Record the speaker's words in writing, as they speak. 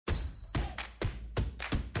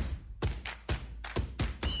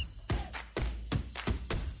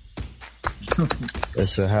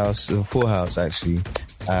It's a full house actually.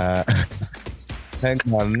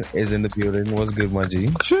 Pengman is in the building. What's good, my G?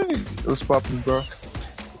 What's poppin', bro?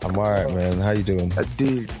 I'm alright, man. How you doing? I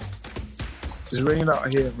did. It's raining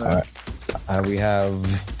out here, man. Right. And we have,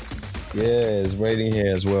 it's raining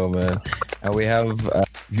here as well, man. And we have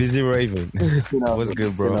Vizzy Raven. What's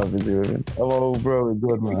good, bro? Vizzy Raven. Oh, bro,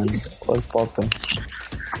 good, man. What's poppin'?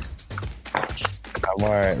 I'm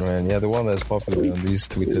alright, man. Yeah, the one that's popular on these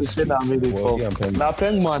Twitter streets. Now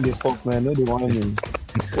Pengman, they fuck, man. No, they want me.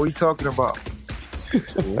 What are you talking about?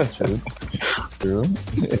 True.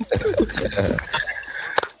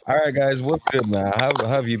 All right, guys, what's good, man? How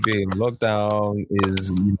have you been? Lockdown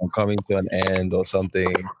is coming to an end or something.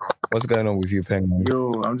 What's going on with you, Pengman?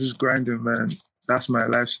 Yo, I'm just grinding, man. That's my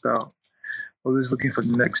lifestyle. Always looking for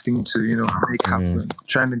the next thing to, make happen.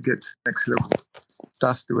 Trying to get to the next level.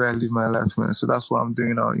 That's the way I live my life, man. So that's what I'm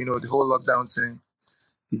doing now. The whole lockdown thing,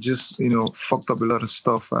 it just, fucked up a lot of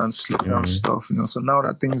stuff and slowed down stuff, So now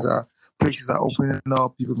that places are opening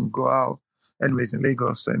up, people can go out. Anyways, in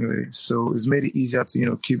Lagos, anyway. So it's made it easier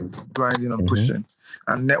to, keep grinding and pushing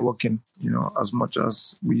and networking, as much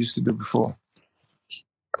as we used to do before.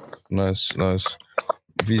 Nice.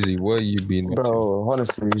 Vizzy, where you been? Bro,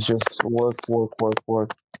 honestly, it's just work.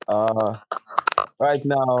 Right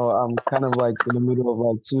now, I'm kind of like in the middle of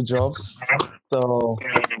like 2 jobs. So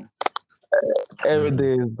every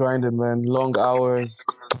day is grinding, man. Long hours.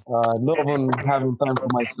 Not even having time for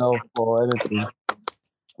myself or anything.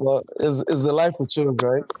 Well, it's the life we choose,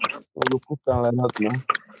 right? We'll put down like that, man.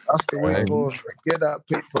 That's the way it goes. Get that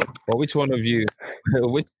paper. Well, which one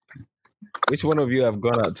of you have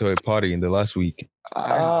gone out to a party in the last week?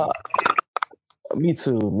 Me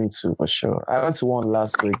too, for sure. I went to one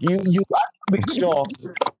last week. You be shocked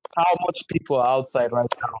how much people are outside right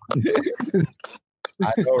now.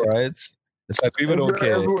 I know, right? It's like people don't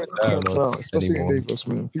care. Especially in Lagos,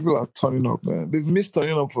 man. People are turning up, man. They've missed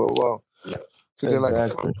turning up for a while. Yeah. So they're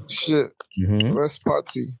like, shit, rest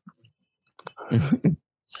party.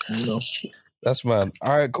 That's mad.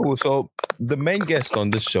 All right, cool. So the main guest on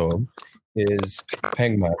this show is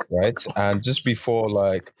Pengman, right? And just before,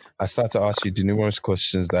 I start to ask you the numerous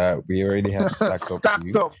questions that we already have stacked up for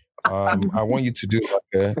you. I want you to do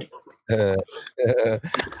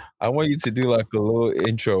I want you to do a little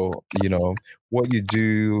intro, what you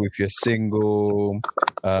do if you're single,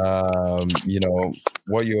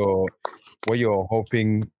 what you're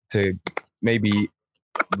hoping to maybe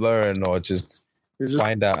learn or just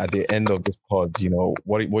find out at the end of this pod,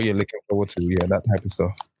 what you're looking forward to, that type of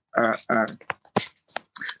stuff. All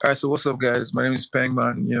right, so what's up, guys? My name is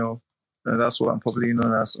Pengman, and that's what I'm probably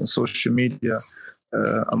known as on social media.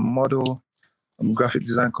 I'm a model, I'm a graphic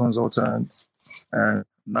design consultant, and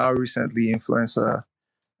now recently influencer.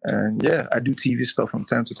 And yeah, I do TV stuff from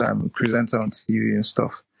time to time. I'm a presenter on TV and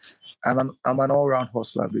stuff. And I'm an all-round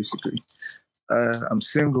hustler, basically. I'm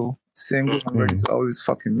single. I'm ready to always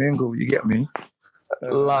fucking mingle, you get me?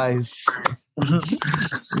 Lies.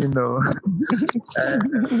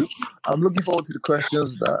 I'm looking forward to the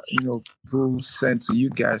questions that, people sent to you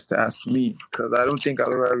guys to ask me, because I don't think I've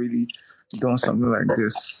ever really done something like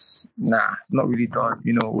this. Nah, not really done,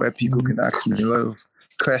 where people can ask me a lot of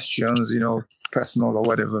questions, personal or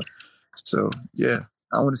whatever. So, yeah,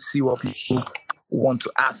 I want to see what people want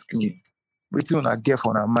to ask me. Wait till I get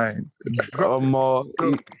on our mind. Plenty.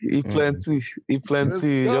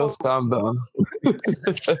 Just calm down.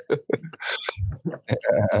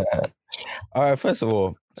 All right, first of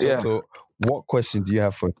all, so what question do you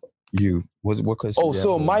have for you? What question?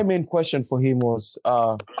 So my main question for him was,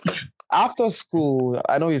 after school,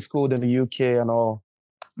 I know he schooled in the UK and all.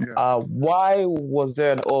 Yeah. Why was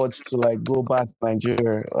there an urge to go back to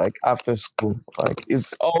Nigeria after school?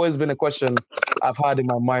 It's always been a question I've had in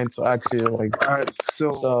my mind to ask you.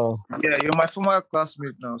 So yeah, you're my former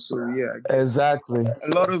classmate now. So yeah, exactly. A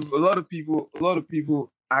lot of people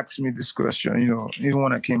ask me this question. Even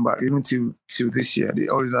when I came back, even till this year, they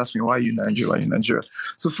always ask me, "Why are you Nigeria?"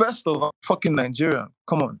 So first off, I'm fucking Nigerian.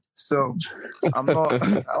 Come on. So I'm not.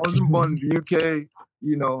 I wasn't born in the UK.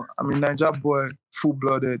 I'm a Niger boy,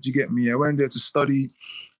 full-blooded. You get me? I went there to study.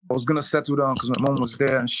 I was gonna settle down because my mom was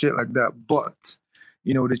there and shit like that. But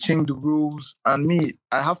they changed the rules, and me,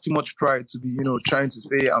 I have too much pride to be, trying to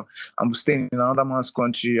say I'm staying in another man's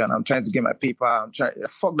country and I'm trying to get my paper.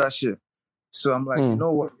 Fuck that shit. So I'm like, you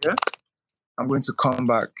know what? Yeah, I'm going to come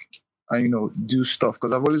back and do stuff,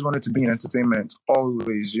 because I've always wanted to be in entertainment,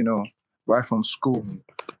 always, right from school.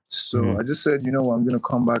 So I just said, I'm going to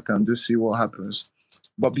come back and just see what happens.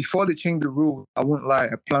 But before they change the rule, I won't lie,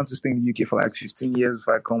 I plan to stay in the UK for 15 years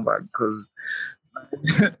before I come back, because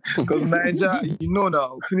Because Niger,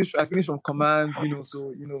 now, I finished from command,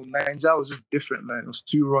 so Niger was just different, man. It was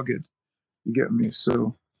too rugged. You get me?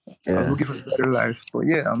 So I was looking for a better life. But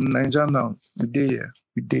yeah, I'm Niger now. We there.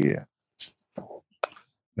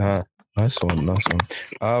 Nice one.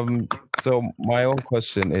 So my own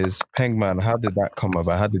question is, Pengman, how did that come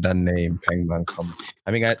about? How did that name Pengman come?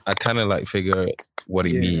 I mean, I kind of like figure what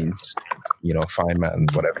it means, fine man,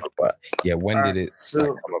 whatever. But yeah, when did it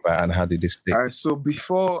come about, and how did it stick? All right, so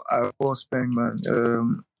before I was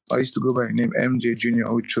Pengman, I used to go by the name MJ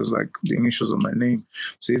Junior, which was like the initials of my name.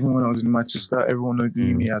 So even when I was in Manchester, everyone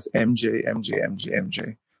knew me as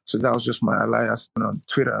MJ. So that was just my alias on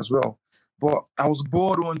Twitter as well. But I was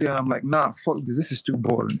bored one day and I'm like, nah, fuck this. This is too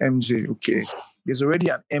boring. MJ, okay. There's already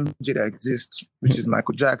an MJ that exists, which is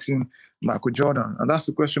Michael Jackson, Michael Jordan. And that's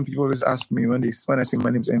the question people always ask me when I say my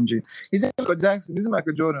name's MJ. Is it Michael Jackson? Is it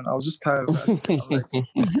Michael Jordan? I was just tired of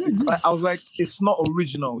that. I was like, it's not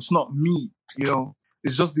original. It's not me,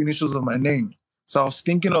 It's just the initials of my name. So I was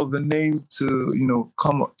thinking of the name to,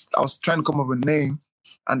 come up. I was trying to come up with a name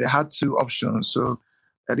and they had two options. So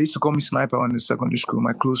they used to call me Sniper when in secondary school,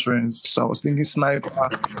 my close friends. So I was thinking Sniper.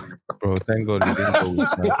 Bro, thank God you didn't go with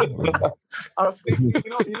Sniper. I was thinking,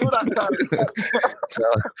 that time.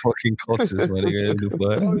 Sound fucking cautious, man.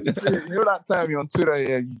 That time you're on Twitter,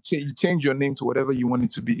 you change your name to whatever you want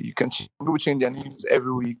it to be. You can people change their names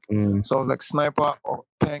every week. So I was like Sniper or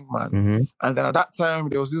Pengman. And then at that time,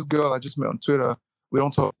 there was this girl I just met on Twitter. We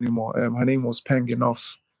don't talk anymore. Her name was Peng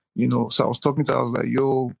enough, So I was talking to her. I was like,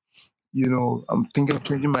 yo, I'm thinking of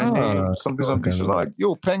changing my name, something. She's like,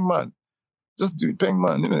 yo, Pengman, just do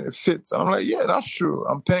Pengman, it fits. I'm like, yeah, that's true.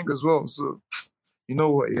 I'm Peng as well. So, you know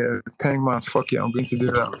what? Yeah, Pengman, fuck yeah, I'm going to do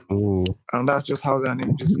that. Ooh. And that's just how that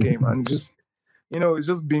name just came. And just, it's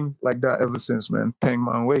just been like that ever since, man.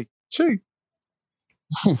 Pengman, wait. Chee.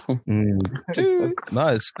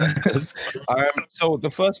 Nice. So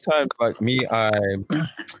the first time, like me,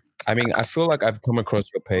 I feel like I've come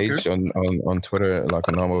across your page on Twitter like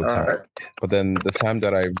a normal time, but then the time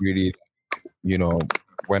that I really,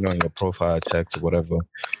 went on your profile, checked or whatever,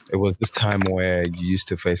 it was this time where you used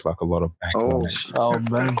to face like a lot of backlash. Oh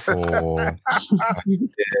man!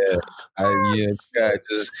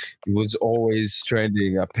 It was always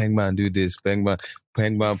trending. Pengman do this,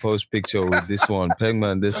 Pengman post picture with this one,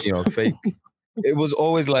 Pengman this, fake. It was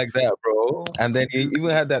always like that, bro. And then you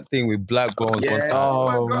even had that thing with Black Bones one time.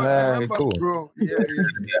 Oh man, cool. Bro.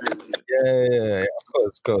 Yeah,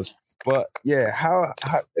 of course. But yeah, how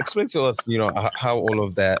explain to us, how all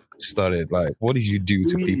of that started. Like, what did you do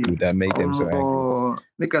to people that made them so angry?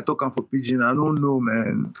 Make I talk for pigeon. I don't know,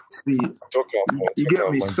 man. See, you get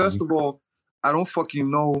me. First of all, I don't fucking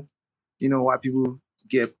know, why people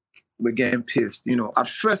were getting pissed. At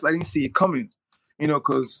first I didn't see it coming,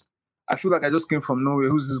 because I feel like I just came from nowhere.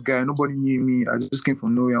 Who's this guy? Nobody knew me. I just came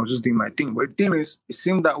from nowhere. I was just doing my thing. But the thing is, it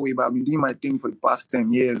seemed that way, but I've been doing my thing for the past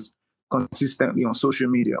 10 years, consistently on social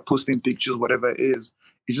media, posting pictures, whatever it is.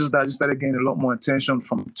 It's just that I just started getting a lot more attention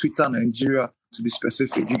from Twitter, Nigeria, to be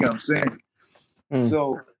specific. You get what I'm saying?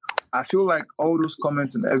 So I feel like all those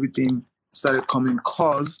comments and everything started coming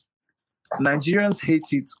because Nigerians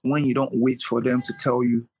hate it when you don't wait for them to tell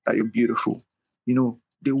you that you're beautiful.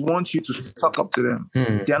 They want you to suck up to them.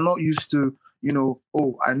 They're not used to,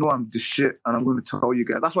 oh, I know I'm the shit and I'm going to tell you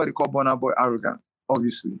guys. That's why they call Burna Boy arrogant,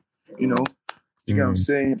 obviously. You get what I'm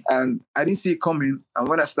saying? And I didn't see it coming. And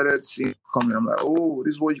when I started seeing it coming, I'm like, oh,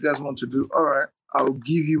 this is what you guys want to do. All right, I'll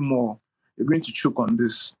give you more. You're going to choke on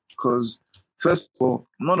this. Because, first of all,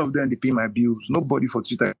 none of them, they pay my bills. Nobody for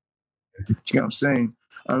Twitter. You get what I'm saying?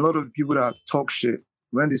 And a lot of the people that talk shit,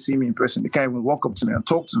 when they see me in person, they can't even walk up to me and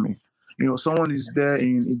talk to me. Someone is there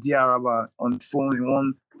in Idi Araba on the phone in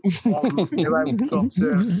one never even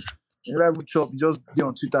chop, just be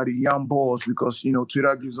on Twitter, the young balls, because,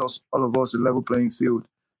 Twitter gives us, all of us, a level playing field.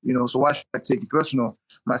 So why should I take it personal?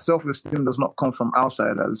 My self-esteem does not come from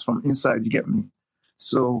outside, it's from inside, you get me?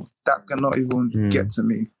 So that cannot even get to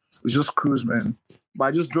me. It's just cruise, man. But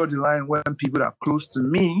I just draw the line when people that are close to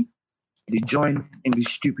me, they join in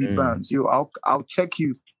these stupid bands. I'll check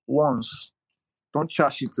you once. Don't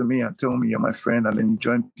chat shit to me and tell me you're my friend and then you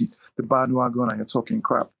join the bandwagon and you're talking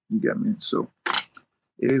crap. You get me? So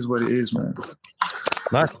it is what it is, man.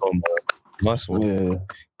 Nice one, man. Nice one. Yeah.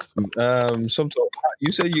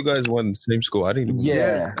 You said you guys went to the same school. I didn't even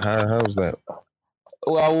know. How was that?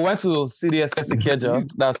 Well, we went to CDS Ikeja.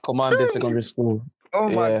 That's Command Secondary School. Oh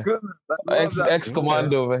my goodness.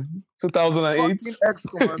 Ex-Commando, man. 2008.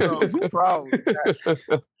 Ex-Commando. I'm proud.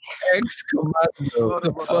 Ex-Commando.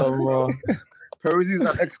 Peruzzi is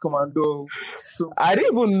an ex-commando. I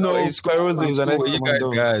didn't even know Peruzzi is an ex-commando.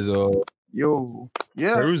 You guys or Yo,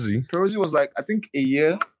 yeah. Peruzzi. Peruzzi was like, I think a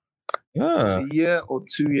year Yeah. or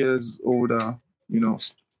 2 years older. You know,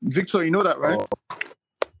 Victor, you know that, right?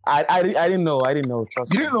 I didn't know.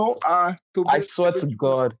 Trust You me. didn't know? I swear to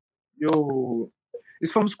God. Yo,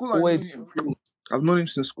 it's from school. Wait. I've known him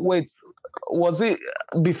since school. Wait, was it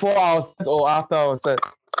before I was set or after I was set?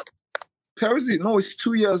 Peruzzi, no, it's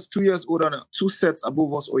 2 years older now. 2 sets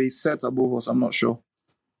above us or a set above us. I'm not sure.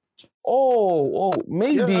 Oh,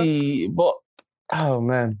 maybe, but oh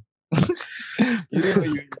man. You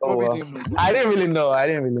didn't know. Well. I didn't really know.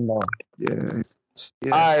 Yeah.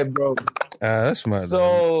 All right, bro. That's mad.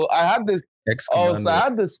 So I had this. Ex-commander. I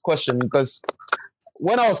had this question because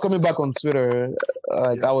when I was coming back on Twitter,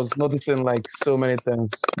 I was noticing like so many things,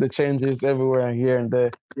 the changes everywhere and here and there.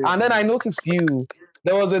 Yeah. And then I noticed you.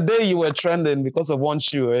 There was a day you were trending because of one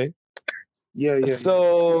shoe, eh? Yeah.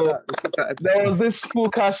 So there was this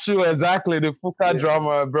Fuka shoe, exactly, the Fuka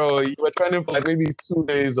drama, bro. You were trending for like maybe 2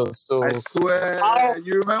 days or so. I swear,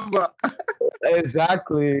 you remember.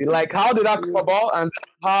 Exactly. Like, how did that come about, and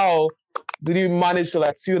how did you manage to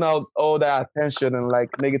like tune out all that attention and like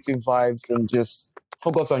negative vibes and just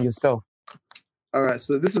focus on yourself? All right,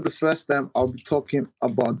 so this is the first time I'll be talking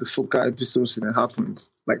about the Fuka episodes and it happened,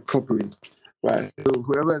 like properly. Right. So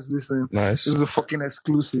whoever is listening, nice. This is a fucking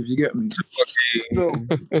exclusive, you get me? So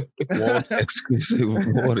what exclusive?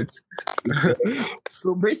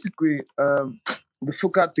 So basically, the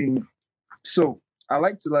Fuka thing. So I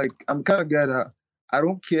like to I'm kind of guy that I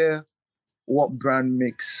don't care what brand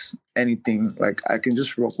makes anything. Like I can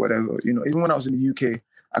just rock whatever. You know, even when I was in the UK,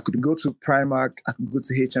 I could go to Primark, I could go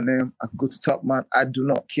to H&M, I could go to Topman. I do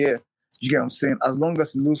not care. You get what I'm saying? As long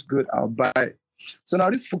as it looks good, I'll buy it. So now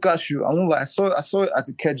this Fuka shoe, I won't lie, I saw it at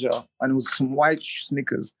the Kedja and it was some white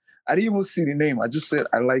sneakers. I didn't even see the name. I just said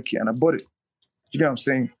I like it and I bought it. You get what I'm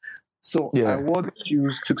saying? So I wore the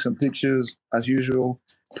shoes, took some pictures as usual,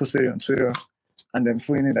 posted it on Twitter, and then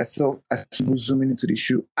following it, I saw people zooming into the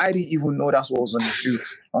shoe. I didn't even know that's what was on the shoe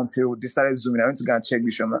until they started zooming. I went to go and check the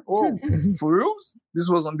shoe. I'm like, oh, for real? This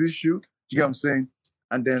was on this shoe? You get what I'm saying?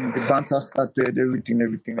 And then the banter started,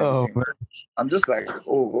 everything. Oh, I'm just like,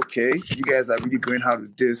 oh, okay. You guys are really going hard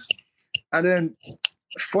with this. And then,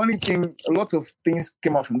 funny thing, a lot of things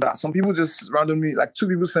came out from that. Some people just randomly, like 2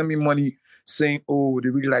 people sent me money saying, oh, they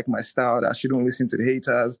really like my style, that I shouldn't listen to the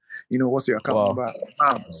haters. You know, what's your account about?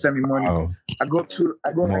 Send me money. Wow.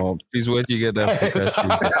 Please, where do you get that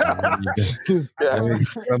shoe?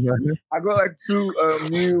 I got like 2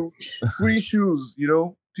 new free shoes, you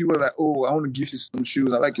know. People are like, oh, I want to give you some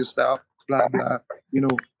shoes. I like your style, blah, blah. You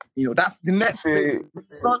know, that's the next day.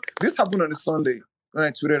 This happened on a Sunday when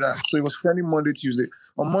I tweeted that. So it was trending Monday, Tuesday.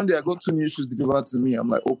 On Monday, I got 2 new shoes delivered to me. I'm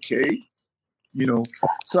like, okay. You know,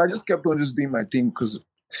 so I just kept on just doing my thing because,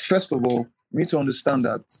 first of all, you need to understand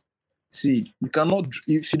that, see, you cannot,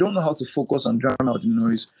 if you don't know how to focus and drown out the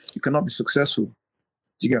noise, you cannot be successful.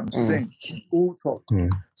 Do you get what I'm saying? All talk.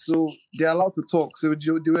 So they're allowed to talk. So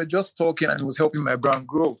they were just talking and it was helping my brand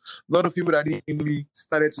grow. A lot of people that didn't really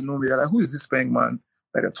started to know me. They're like, who is this Pengman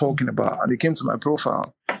that they're talking about? And they came to my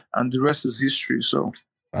profile and the rest is history. So,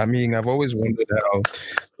 I mean, I've always wondered how,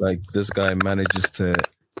 like, this guy manages to.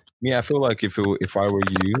 I feel like if I were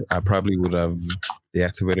you, I probably would have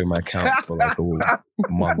deactivated my account for like a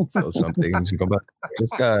month or something. And come back.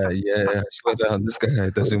 This guy, I swear down, this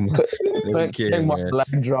guy doesn't care,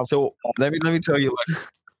 man. So let me tell you, like,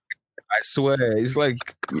 I swear, it's like,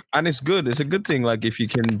 and it's good. It's a good thing. Like, if you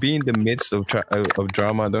can be in the midst of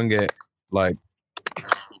drama, don't get like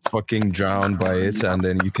fucking drowned by it, and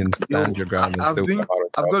then you can stand your ground and still come out of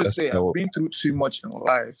it. I've got to say, I've been through too much in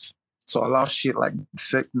life to allow shit like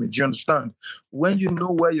affect me. Do you understand? When you know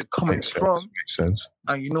where you're coming from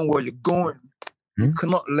and you know where you're going, you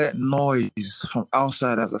cannot let noise from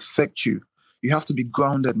outsiders affect you. You have to be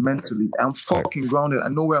grounded mentally. I'm fucking grounded. I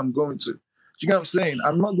know where I'm going to. Do you get what I'm saying?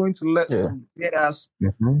 I'm not going to let some ass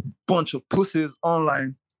bunch of pussies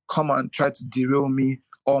online come and try to derail me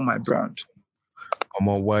or my brand. I'm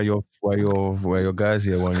on where your guys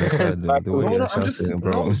here on your side.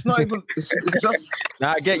 Bro. It's not even. It's just.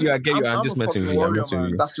 Nah, I get you. I'm just messing with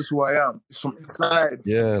you. That's just who I am. It's from inside.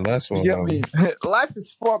 Yeah, that's one. You get me? Life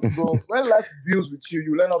is fucked, bro. When life deals with you,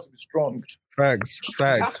 you learn how to be strong. Facts.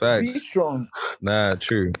 Be strong. Nah,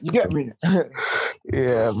 true. You get me?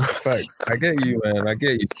 Yeah, facts. I get you, man. I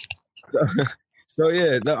get you. So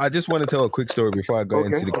yeah, no, I just want to tell a quick story before I go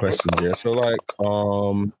into the questions. Yeah, so like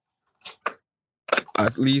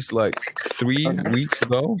at least like 3 weeks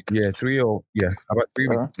ago, about 3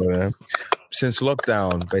 weeks ago, yeah. Since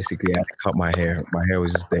lockdown, basically, I had to cut my hair. My hair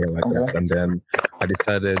was just there like that, and then I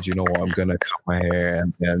decided, you know what, I'm gonna cut my hair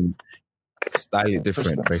and then style it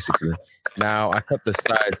different, basically. Now I cut the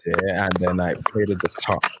sides here and then I plaited the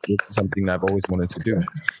top, which is something I've always wanted to do.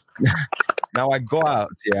 Now I go out,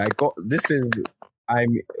 where was I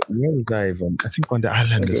even? I think on the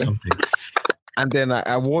island or something. And then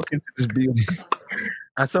I walk into this building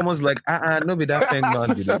and someone's like, no be that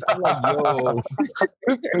Pengman do this. I'm like, yo.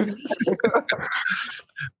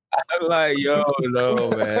 I'm like, yo, no,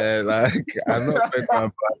 man. Like, I'm not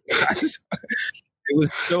Pengman, but it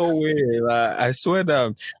was so weird. Like, I swear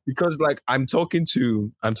down. Because like I'm talking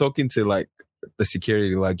to like the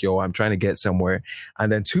security, like, yo, I'm trying to get somewhere.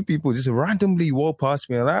 And then two people just randomly walk past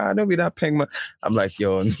me and like, don't be that Pengman. I'm like,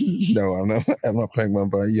 yo, no, I'm not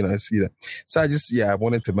Pengman, but I see that. So I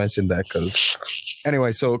wanted to mention that because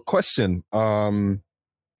anyway, so question.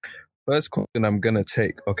 First question I'm gonna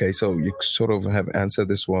take. Okay, so you sort of have answered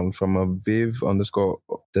this one from a Viv underscore.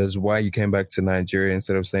 There's why you came back to Nigeria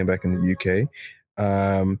instead of staying back in the UK.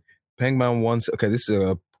 Pengman once. Okay, this is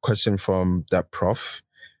a question from that prof.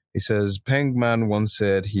 He says Pengman once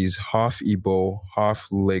said he's half Igbo, half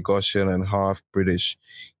Lagosian, and half British.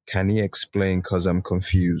 Can he explain? Because I'm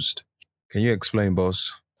confused. Can you explain,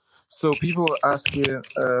 boss? So people asking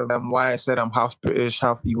why I said I'm half British,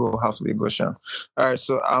 half Igbo, half Lagosian. All right,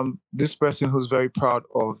 so I'm this person who's very proud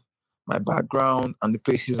of my background and the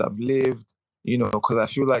places I've lived, because I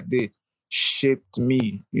feel like they shaped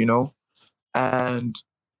me, and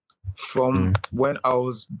from when I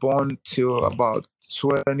was born till about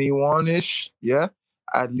 21-ish,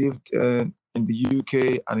 I lived in the UK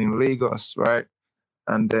and in Lagos, right?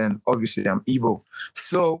 And then obviously I'm Igbo.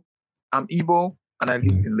 So I'm Igbo and I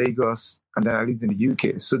lived in Lagos and then I lived in the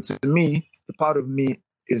UK. So to me, the part of me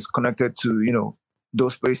is connected to,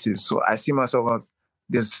 those places. So I see myself as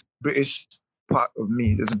this British part of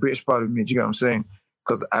me. There's a British part of me. Do you get what I'm saying?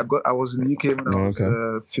 Because I was in the UK when I was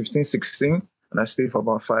 15, 16 and I stayed for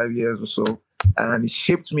about 5 years or so. And it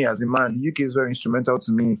shaped me as a man. The UK is very instrumental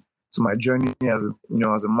to me, to my journey as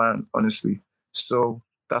a man, honestly. So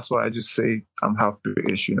that's why I just say I'm half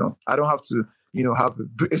British, I don't have to, have a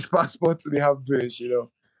British passport to be half British,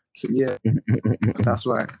 So yeah, that's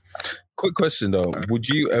why. Quick question though. Would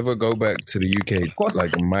you ever go back to the UK,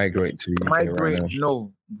 like migrate to the UK Migrate, right now?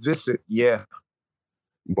 no. Visit, yeah.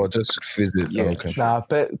 But just visit, Yeah. okay. Nah,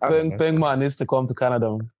 Pengman needs to come to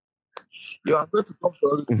Canada. Yo, I'm going to come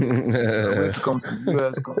to I'm going to come to the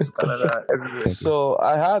US, come to Canada, everywhere. So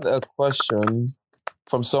I had a question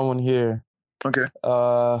from someone here. Okay.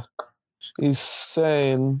 He's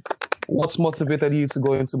saying, what's motivated you to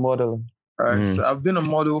go into modeling? All right. So I've been a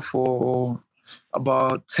model for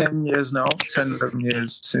about 10 years now, 10, 11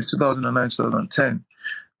 years, since 2009, 2010.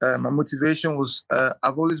 My motivation was,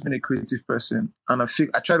 I've always been a creative person, and I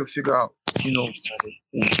try to figure out,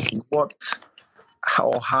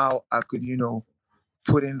 how I could,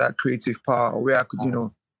 put in that creative power, where I could,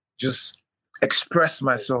 just express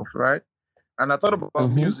myself, right? And I thought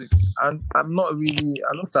about music, and I'm not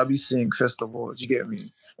sabi sing, first of all, do you get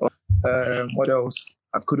me? What else?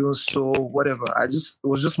 I couldn't sew, whatever. It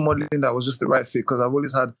was just modeling that was just the right fit, because I've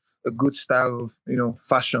always had a good style of,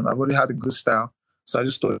 fashion. I've already had a good style. So I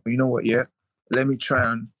just thought, you know what, let me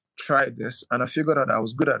try this. And I figured out I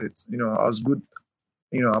was good at it. I was good,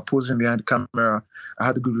 I was posing behind the camera. I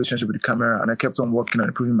had a good relationship with the camera, and I kept on working and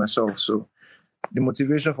improving myself. So the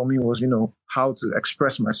motivation for me was, how to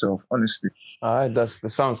express myself, honestly. All right, that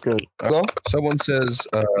sounds good. Someone says,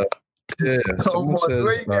 someone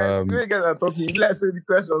says, you guys are talking. Let's say the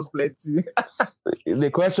question was plenty.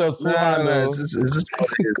 The question's too hard, no, it's just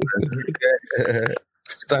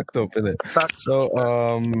stacked up in it. So,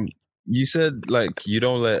 you said like you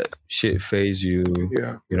don't let shit phase you.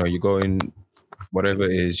 Yeah. You go in, whatever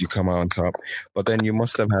it is, you come out on top. But then you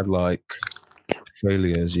must have had like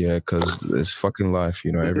failures, because it's fucking life.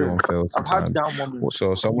 Everyone fails sometimes. I've had down moments.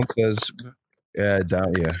 So someone says,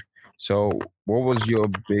 down. So what was your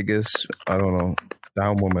biggest, I don't know,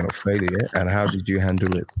 down moment of failure, and how did you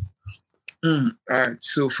handle it? All right.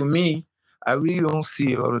 So for me, I really don't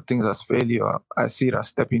see a lot of things as failure. I see it as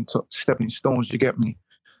stepping stones. You get me?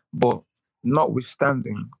 But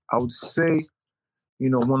notwithstanding, I would say,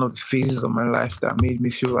 one of the phases of my life that made me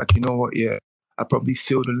feel like, you know what, I probably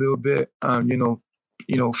failed a little bit, and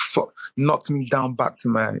knocked me down back to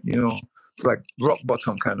my, like rock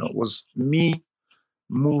bottom kind of, was me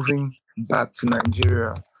moving back to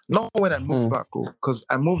Nigeria. Not when I moved back, because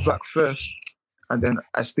I moved back first, and then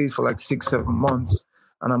I stayed for like 6-7 months,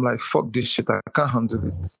 and I'm like, fuck this shit, I can't handle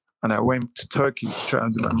it. And I went to Turkey to try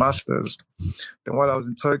and do my master's. Then while I was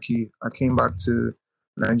in Turkey, I came back to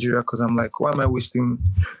Nigeria because I'm like, why am I wasting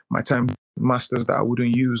my time masters that I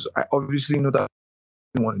wouldn't use? I obviously know that I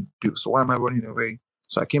didn't want to do, so why am I running away?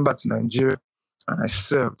 So I came back to Nigeria, and I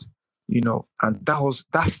served, and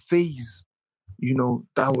that phase,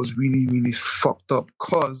 that was really, really fucked up.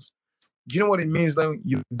 Cause do you know what it means that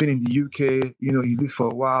you've been in the UK, you live for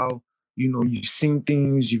a while, you've seen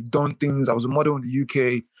things, you've done things. I was a model in the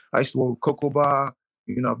UK. I used to work with Cocoa Bar,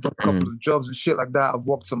 I've done a couple of jobs and shit like that. I've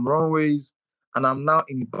walked some runways, and I'm now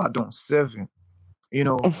in Ibadan serving.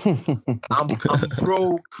 I'm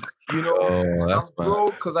broke, Oh, that's I'm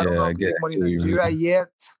broke because I don't know how to make money in Nigeria yet.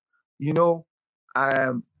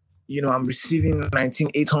 I'm receiving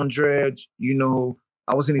 19,800,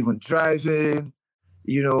 I wasn't even driving,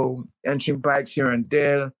 entering bikes here and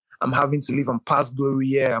there. I'm having to live on past glory.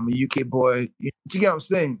 Yeah, I'm a UK boy. You get what I'm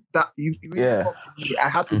saying? That you really fucked me. I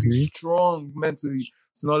had to be strong mentally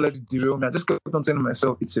to not let it derail me. I just kept on saying to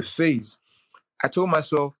myself, it's a phase. I told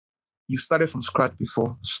myself, you started from scratch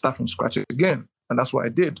before, start from scratch again. And that's what I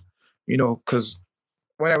did, because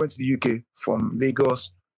when I went to the UK from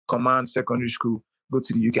Lagos, Command Secondary School, go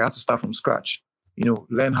to the UK, I had to start from scratch,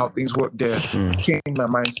 learn how things work there, change my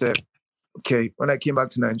mindset. Okay, when I came back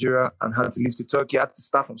to Nigeria and had to leave to Turkey, I had to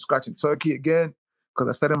start from scratch in Turkey again because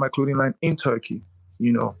I started my clothing line in Turkey,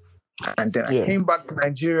 and then I came back to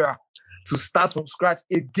Nigeria to start from scratch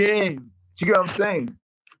again. Do you get what I'm saying?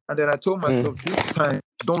 And then I told myself, this time,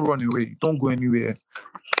 don't run away. Don't go anywhere.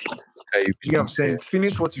 You get what I'm saying?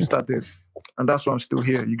 Finish what you started. And that's why I'm still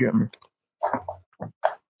here. You get me?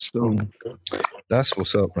 So that's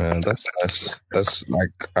what's up, man. That's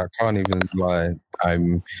like, I can't even lie.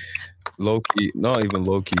 I'm low-key, not even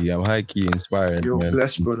low-key, I'm high-key inspired, Yo, man.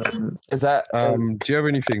 bless, brother. Is that do you have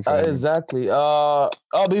anything for me? exactly? But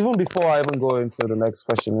even before I even go into the next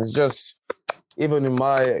question, it's just even in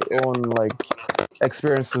my own like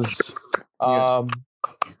experiences. I've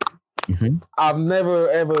never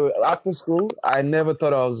ever after school. I never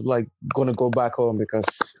thought I was like gonna go back home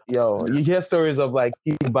because you hear stories of like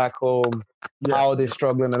people back home, how they're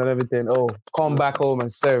struggling and everything. Oh, come back home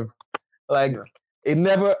and serve. Like it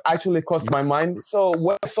never actually crossed my mind. So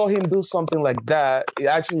when I saw him do something like that,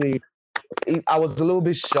 I was a little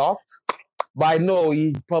bit shocked. But I know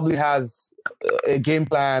he probably has a game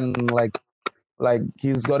plan. Like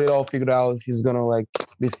he's got it all figured out. He's gonna like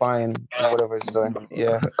be fine in whatever he's doing.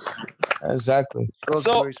 Yeah. Exactly.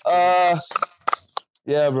 So,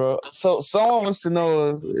 yeah, bro. So someone wants to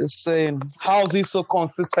know, is saying, how's he so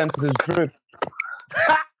consistent with his drip?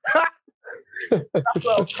 That's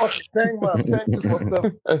a fucking thing, man.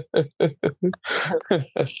 24/7.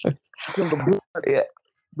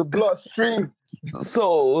 The bloodstream.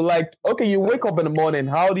 So, like, okay, you wake up in the morning.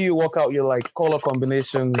 How do you work out your like color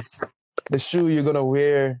combinations, the shoe you're gonna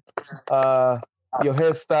wear, your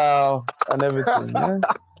hairstyle, and everything? Man?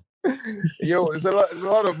 Yo, it's a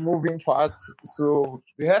lot of moving parts. So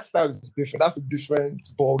the hairstyle is different. That's a different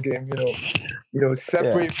ball game,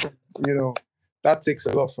 separate from, that takes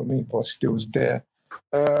a lot from me, but still is there.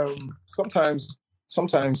 Sometimes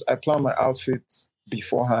I plan my outfits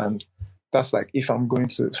beforehand. That's like if I'm going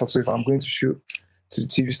to shoot to the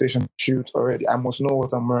TV station shoot already, I must know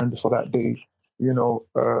what I'm wearing for that day.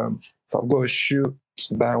 If I've got a shoot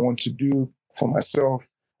that I want to do for myself,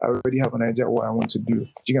 I already have an idea of what I want to do. Do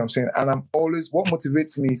you get what I'm saying? And what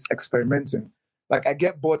motivates me is experimenting. Like I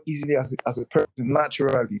get bored easily as a person,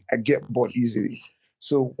 naturally. I get bored easily.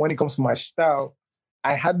 So when it comes to my style,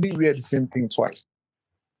 I hardly wear the same thing twice.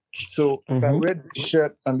 So if I wear this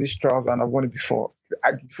shirt and this trouser and I've worn it before,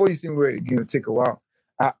 before you see me wear it again, it'll take a while.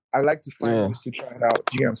 I like to find ways to try it out.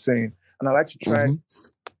 Do you get what I'm saying? And I like to try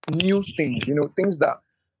new things, things that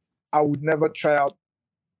I would never try out.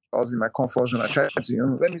 I was in my comfort zone. I tried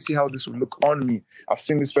to, let me see how this would look on me. I've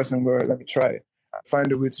seen this person wear it. Let me try it. I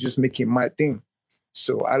find a way to just make it my thing.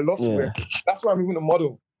 So I love to wear. That's why I'm even a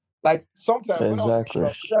model. Like sometimes when I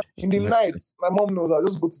was in the night, my mom knows I'll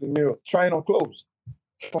just go to the mirror, trying on clothes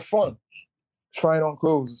for fun. Trying on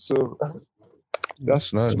clothes. So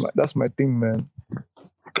that's nice. That's my thing, man.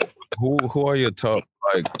 Who are your top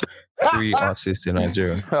like 3 artists in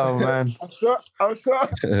Nigeria? Oh man, I'm sure.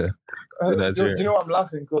 Do you know I'm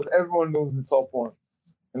laughing because everyone knows the top one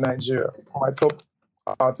in Nigeria. My top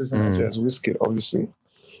artist in Nigeria is Wizkid, obviously.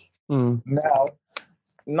 Now,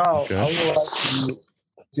 okay. I don't know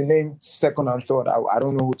to name second and third. I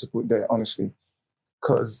don't know who to put there, honestly,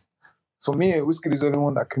 because for me, Wizkid is the only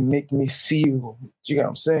one that can make me feel. Do you get what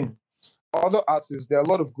I'm saying? Other artists, there are a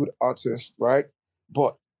lot of good artists, right?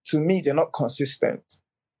 But to me, they're not consistent.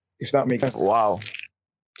 If that makes sense. Wow.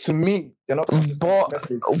 To me, they're not consistent.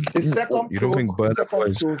 The second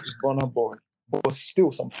close is Burna Boy. But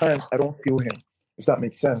still, sometimes I don't feel him. If that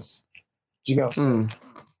makes sense. Do you get what I'm saying?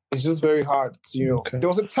 It's just very hard to, Okay. There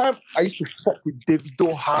was a time I used to fuck with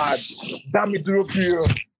Davido hard. Damn it,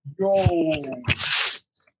 Yo,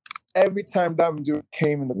 every time that video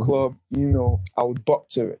came in the club, you know, I would bop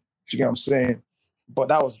to it. You get what I'm saying? But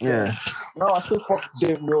that was then. Yeah. Now I still fuck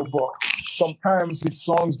Dave Mill, but sometimes his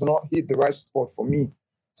songs do not hit the right spot for me.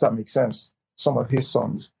 Does that make sense? Some of his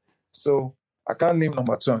songs. So I can't name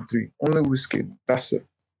number 2 and 3. Only Whiskey. That's it.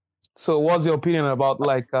 So what's your opinion about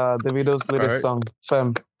like Davido's latest Alright. song,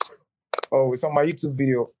 Fem? Oh, it's on my YouTube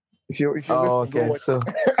video. If you Oh, listen, go okay. watch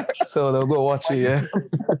So they'll go watch it, yeah.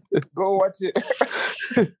 it. Go watch it.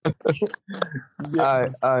 Yeah.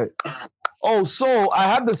 I Oh, so I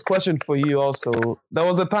had this question for you also. There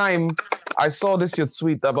was a time I saw your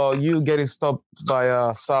tweet about you getting stopped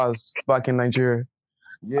by SARS back in Nigeria.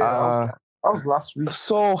 Yeah, that was last week.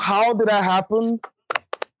 So how did that happen?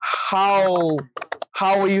 How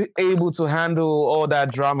were you able to handle all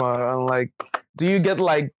that drama? And like, do you get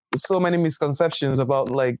like so many misconceptions about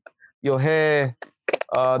like your hair,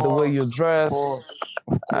 the way you dress,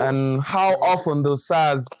 and how often those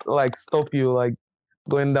SARS like stop you like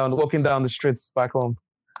walking down the streets back home?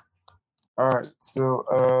 All right, so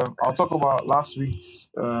I'll talk about last week's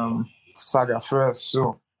saga first.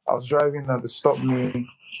 So I was driving and they stopped me.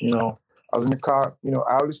 You know, I was in the car. You know,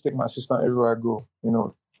 I always take my assistant everywhere I go. You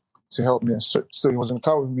know, to help me. So he was in the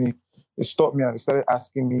car with me. They stopped me and they started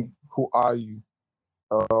asking me, "Who are you?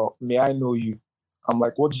 May I know you?" I'm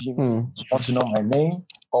like, "What do you mean? You want to know my name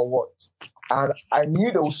or what?" And I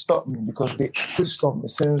knew they would stop me because they could stop me.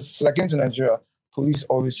 Since I came to Nigeria, police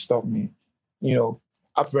always stop me. You know,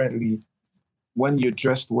 apparently, when you're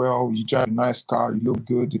dressed well, you drive a nice car, you look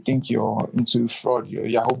good, they think you're into fraud, you're a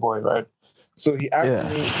Yahoo boy, right? So he asked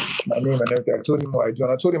me my name and everything. I told him what I do.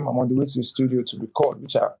 And I told him I'm on the way to the studio to record,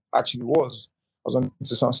 which I actually was. I was on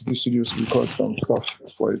to Sound City Studios to record some stuff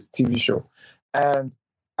for a TV show. And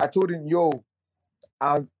I told him, yo,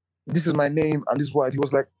 this is my name and this is what. He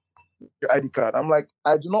was like, your ID card. I'm like,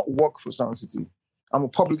 I do not work for Sound City. I'm a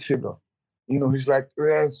public figure. You know, he's like,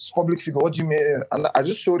 public figure, what do you mean? And I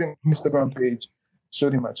just showed him my Instagram page,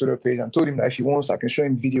 showed him my Twitter page, and told him that if he wants, I can show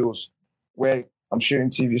him videos where I'm sharing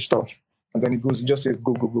TV stuff. And then he just says,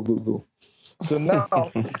 go, go, go, go, go. So now,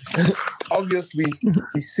 obviously,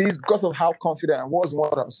 he sees, because of how confident I was in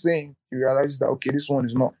what I was saying, he realizes that, okay, this one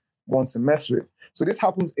is not one to mess with. So this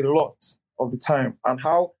happens a lot of the time. And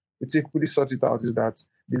how we typically sort it out is that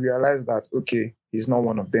they realize that, okay, he's not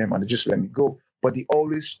one of them, and they just let me go. But they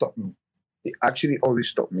always stop me. They actually always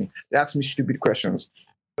stop me. They ask me stupid questions.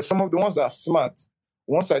 But some of the ones that are smart,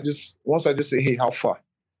 once I just say, hey, how far?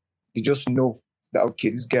 They just know that, okay,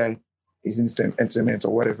 this guy is instant entertainment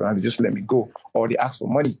or whatever, and they just let me go. Or they ask for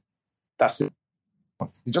money. That's it.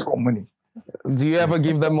 They just want money. Do you ever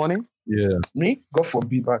give them money? Yeah. Me? God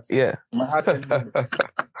forbid, but yeah. My heart never.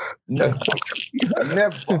 Never,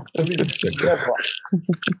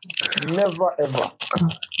 ever.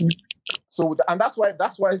 So, and that's why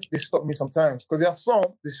they stop me sometimes. Because there are some,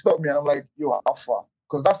 they stop me and I'm like, yo, how far?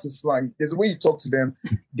 Because that's the slang. There's a way you talk to them,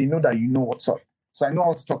 they know that you know what's up. So I know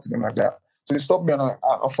how to talk to them like that. So they stop me and I'm like,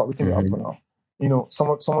 how far? What's up now? You know, some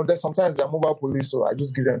of them, sometimes they're mobile police, so I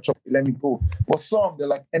just give them a chop, let me go. But some, they're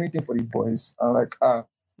like, anything for the boys. I'm like,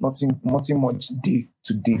 nothing much day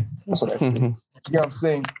to day. That's what I say. You know what I'm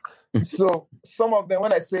saying? So some of them,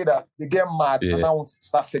 when I say that, they get mad and I want to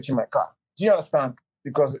start searching my car. Do you understand?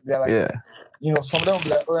 Because they're like, you know, some of them will be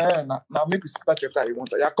like, oh, now make me start your car. You want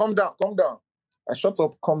to? Yeah, calm down. I shut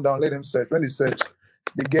up, calm down, let them search. When they search,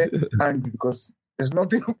 they get angry because there's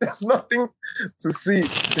nothing to see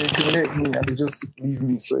to incriminate me, and they just leave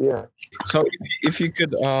me. So yeah. So if you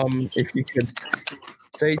could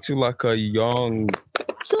say to like a young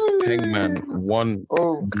Pengman one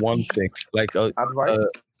thing, like advice.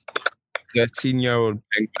 13-year-old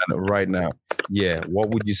Pengman right now,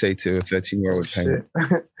 what would you say to a 13-year-old Pengman?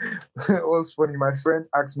 It was funny. My friend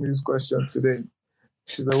asked me this question today.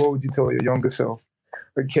 She said, "What would you tell your younger self?"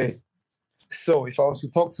 Okay. So if I was to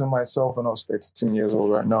talk to myself when I was 13 years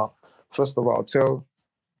old right now, first of all, I'll tell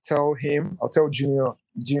Junior,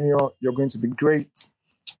 you're going to be great.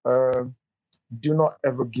 Do not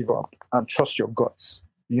ever give up and trust your guts,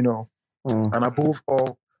 you know. And above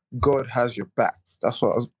all, God has your back. That's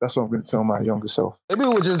what I'm going to tell my younger self. Maybe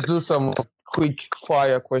we'll just do some quick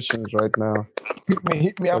fire questions right now.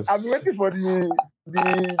 Hit me. I'm waiting for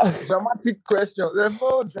the dramatic question. There's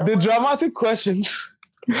no dramatic. The dramatic questions.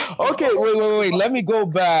 Okay, wait. Let me go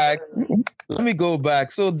back.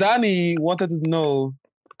 So Danny wanted to know,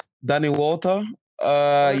 Danny Walter.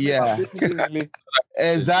 Yeah.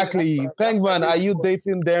 Exactly. Pengman, are you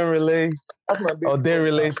dating Darren Relay? That's my big Darren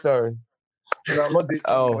Relay, sorry. No, I'm not dating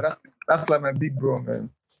him, but that's like my big bro,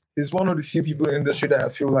 man. He's one of the few people in the industry that I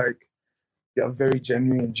feel like they are very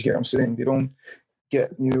genuine. Do you get what I'm saying?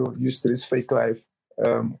 get used to this fake life.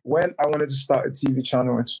 When I wanted to start a TV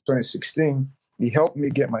channel in 2016, he helped me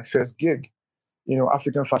get my first gig.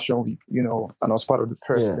 African Fashion Week. And I was part of the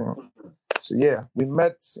press team. So yeah, we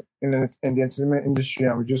met in the entertainment industry,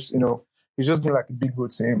 and we just he's just been like a big bro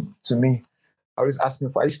to me. I used to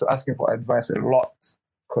ask him for advice a lot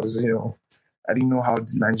because I didn't know how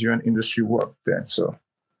the Nigerian industry worked then. So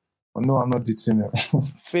no, I'm not dating him.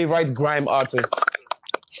 Favorite grime artist?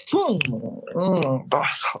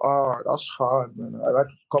 That's hard. That's hard, man. I like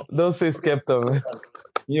a couple. Don't say Skepta, man.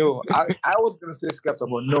 I was gonna say Skepta,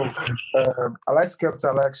 but no. I like Skepta.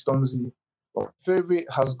 I like Stormzy. But my favorite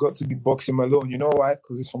has got to be Boxy Malone. You know why?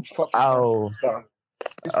 Because he's from fucking Manchester.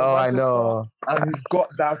 I know. And he's got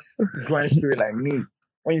that grind spirit like me.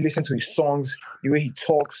 When you listen to his songs, the way he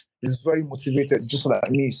talks, he's very motivated, just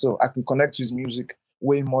like me. So I can connect to his music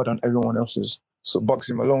way more than everyone else's. So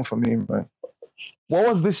Boxy Malone for me, man. What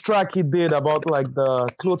was this track he did about like the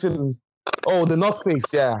clothing? Oh, the North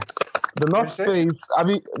Face, yeah. The North Face. Have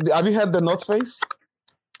you heard the North Face?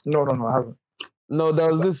 No, I haven't. No, there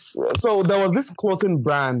was this clothing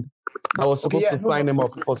brand that was supposed to sign him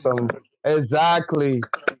up for some. Exactly.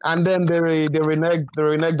 And then they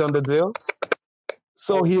reneged on the deal.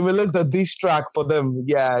 So he released the diss track for them.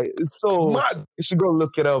 Yeah. So Mad. you should go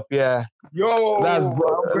look it up. Yeah. Yo, that's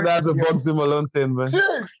a Boxy Malone thing, man.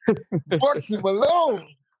 Boxy Malone.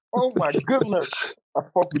 Oh my goodness. I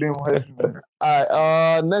fuck with him, man.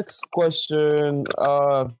 All right. Next question.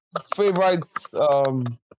 Favorite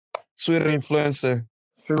Twitter influencer.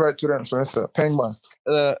 Favorite Twitter influencer. Pengman.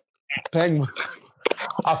 Pengman.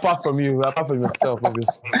 Apart from yourself,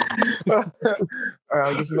 obviously.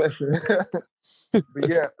 I'm just messing. But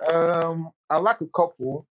yeah, I like a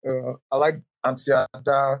couple. I like Auntie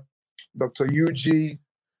Ada, Dr. Yuji,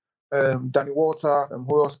 Danny Walter,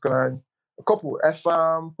 who else can I? A couple.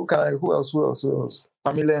 FM. Who else?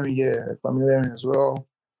 Familiarian as well.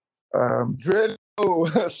 Drelo.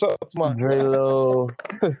 Shots, man. Drelo.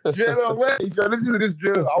 Drelo, man. If you're listening to this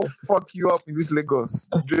Drelo, I'll fuck you up in this Lagos.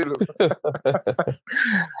 Drelo.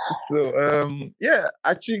 So, yeah,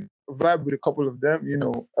 actually vibe with a couple of them.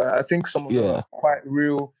 I think some of them are quite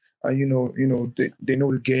real. And, they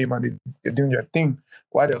know the game and they're doing their thing.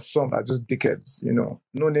 While there's some are just dickheads, No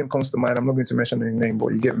name comes to mind. I'm not going to mention any name,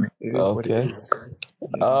 but you get me. It is what it is.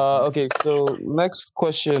 Okay, so next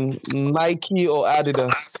question. Nike or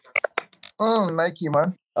Adidas? Nike,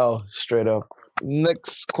 man. Oh, straight up.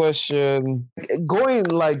 Next question. Going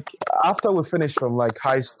like after we finish from like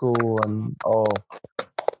high school and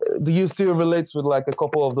do you still relate with like a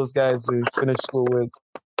couple of those guys who finished school with?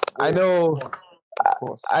 I know. Of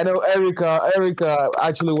course. I know Erica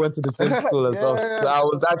actually went to the same school as us. So I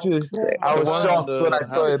was shocked when I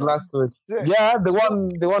saw it last week. Yeah, the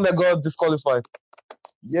one that got disqualified.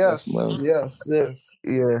 Yes.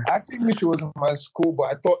 Yeah. I think she was in my school, but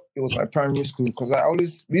I thought it was my primary school because I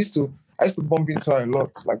used to bump into her a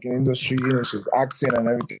lot, like in industry, she was acting and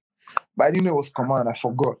everything. But I didn't know it was Command. I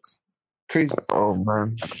forgot. Crazy. Oh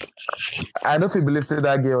man. I don't think believe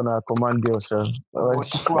that girl on a Command girl, sure.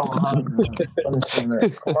 Honestly,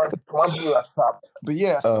 man. Command people are sap. But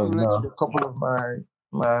yeah, I still relate to a couple of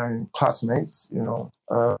my classmates, I'm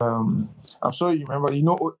sure you remember,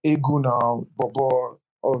 Egu now, Bobo,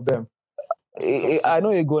 all of them. I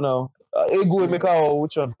know Egu now. Egu Emeka or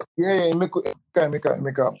which one? Yeah,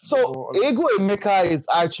 Emeka. So Egu Emeka is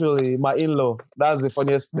actually my in-law. That's the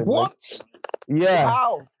funniest thing. What? Right? Yeah.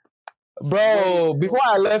 How? Bro, before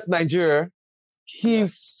I left Nigeria,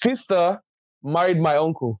 his sister married my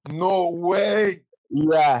uncle. No way.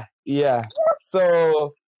 Yeah.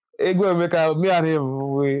 So Egu Emeka, me and him,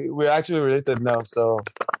 we're actually related now. So,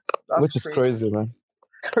 which is crazy, man.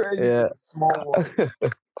 Crazy. Yeah. Small one.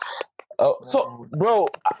 So, bro,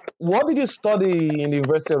 what did you study in the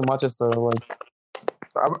University of Manchester? Like,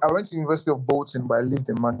 I went to the University of Bolton, but I lived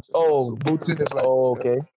in Manchester. Oh, so Bolton is like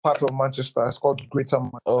part of Manchester. It's called Greater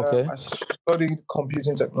Manchester. Okay. I studied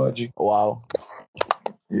computing technology. Wow.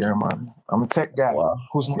 Yeah, man. I'm a tech guy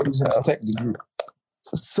who's not using a tech degree.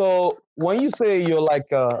 So, when you say you're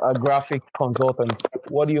like a graphic consultant,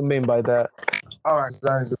 what do you mean by that? All right,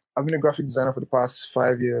 I've been a graphic designer for the past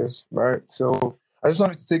 5 years, right? So I just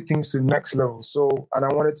wanted to take things to the next level. So, and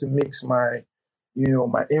I wanted to mix my,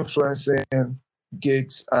 my influencing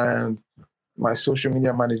gigs and my social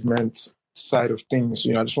media management side of things.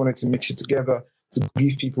 I just wanted to mix it together to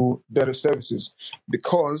give people better services.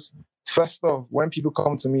 Because first off, when people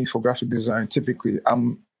come to me for graphic design, typically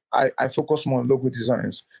I focus more on logo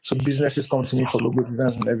designs. So businesses come to me for logo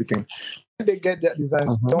designs and everything. When they get their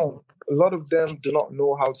designs done, a lot of them do not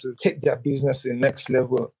know how to take their business to the next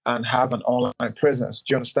level and have an online presence.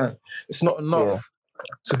 Do you understand? It's not enough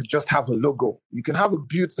to just have a logo. You can have a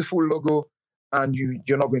beautiful logo, and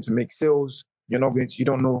you're not going to make sales. You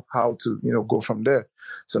don't know how to go from there.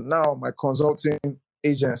 So now my consulting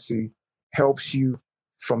agency helps you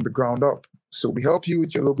from the ground up. So we help you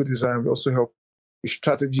with your logo design. We also help with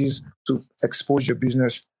strategies to expose your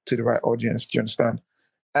business to the right audience. Do you understand?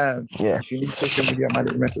 And if you need social media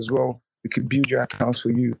management as well, we could build your accounts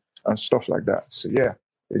for you and stuff like that. So yeah,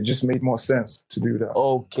 it just made more sense to do that.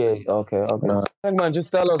 Okay. Pengman,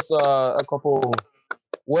 just tell us a couple.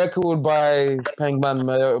 Where could we buy Pengman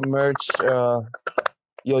merch?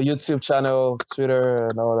 Your YouTube channel, Twitter,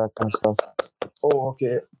 and all that kind of stuff. Oh,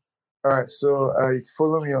 okay. All right. So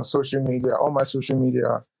follow me on social media. All my social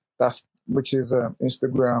media, which is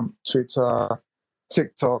Instagram, Twitter,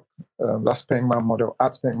 TikTok. That's Pengman Model,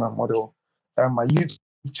 at Pengman Model. My YouTube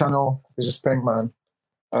channel is just Pengman.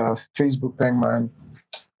 Facebook Pengman.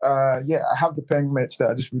 I have the Peng merch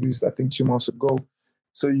that I just released, I think 2 months ago.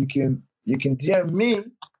 So you can DM me,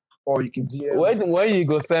 or you can DM. Where you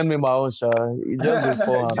go send me my own shot? Just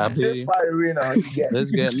before. Happy.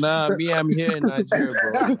 Let's get. Me, I'm here in Nigeria,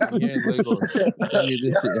 bro. I'm here in Lagos. Send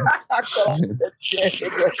me this shit.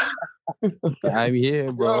 I'm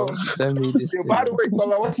here, bro. Send me this. By the way,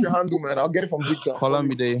 Kola, what's your handle, man? I'll get it from Victor. Call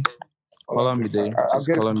me day. I'll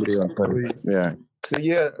get it on Yeah. So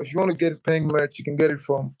yeah, if you want to get Peng merch, you can get it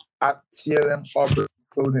from at TLM Arbor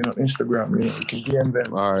Clothing on Instagram. You can DM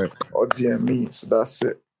them, all right, or DM me. So that's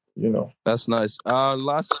it. That's nice.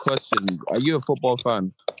 Last question: are you a football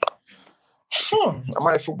fan? Am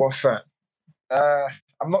I a football fan?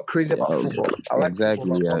 I'm not crazy about football. I like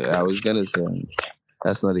exactly. Football. I was gonna say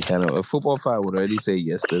that's not the kind of a football fan would already say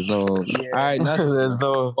yes. There's no. All right, there's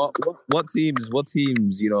no. What teams?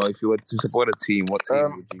 If you were to support a team, what team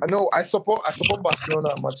would you? I know I support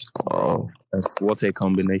Barcelona much. Oh, what a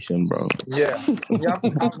combination, bro. Yeah, you have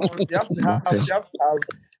to have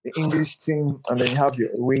the English team, and then you have your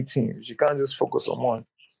away teams. You can't just focus on one.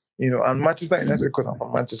 And Manchester United, because I'm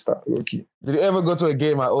from Manchester. Okay. Did you ever go to a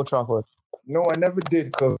game at Old Trafford? No, I never did,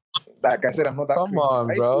 because, like I said, I'm not that. Come on,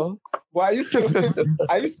 bro. I used to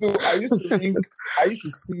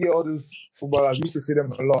see all these footballers. I used to see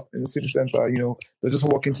them a lot in the city center. They just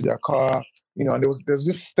walk into their car. And there's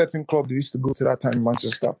this certain club they used to go to that time in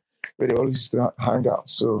Manchester, where they always used to hang out.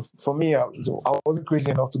 So for me, I wasn't crazy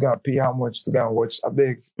enough to go and pay how much to go and watch. I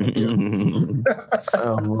beg.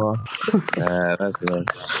 That's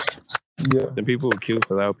nice. Yeah, the people would kill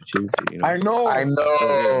for that opportunity. I know.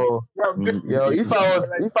 Yo, if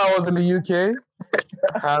I was in the UK,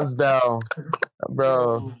 hands down,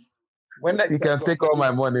 bro. You can take all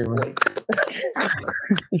my money, man. But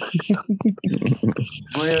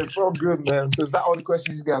yeah, it's so good, man. So is that all the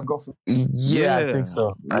questions you got for? Yeah, I think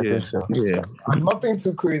so. I think so. Yeah. Nothing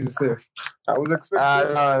too crazy, sir. I was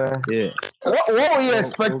expecting. Yeah. What were you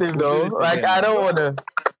expecting, though? Like, I don't want to.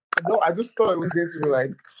 No, I just thought it was going to be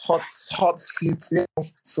like hot seats,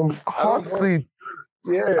 some hot seats.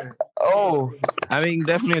 Yeah. Oh. I mean,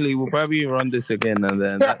 definitely, we'll probably run this again, and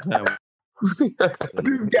then that time.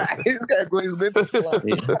 this guy going to fly.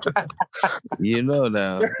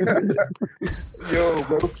 Now. Yo,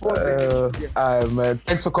 bro. All right, man.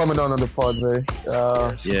 Thanks for coming on the pod, man.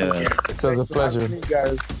 It was a pleasure.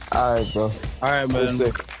 Guys. All right, bro. All right, man.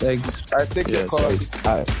 Thanks. I take your call.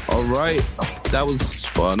 All right. That was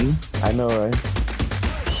fun. I know, right?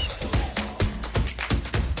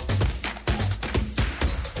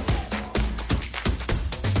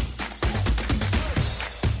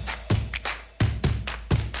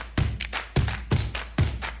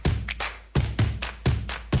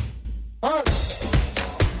 Huh?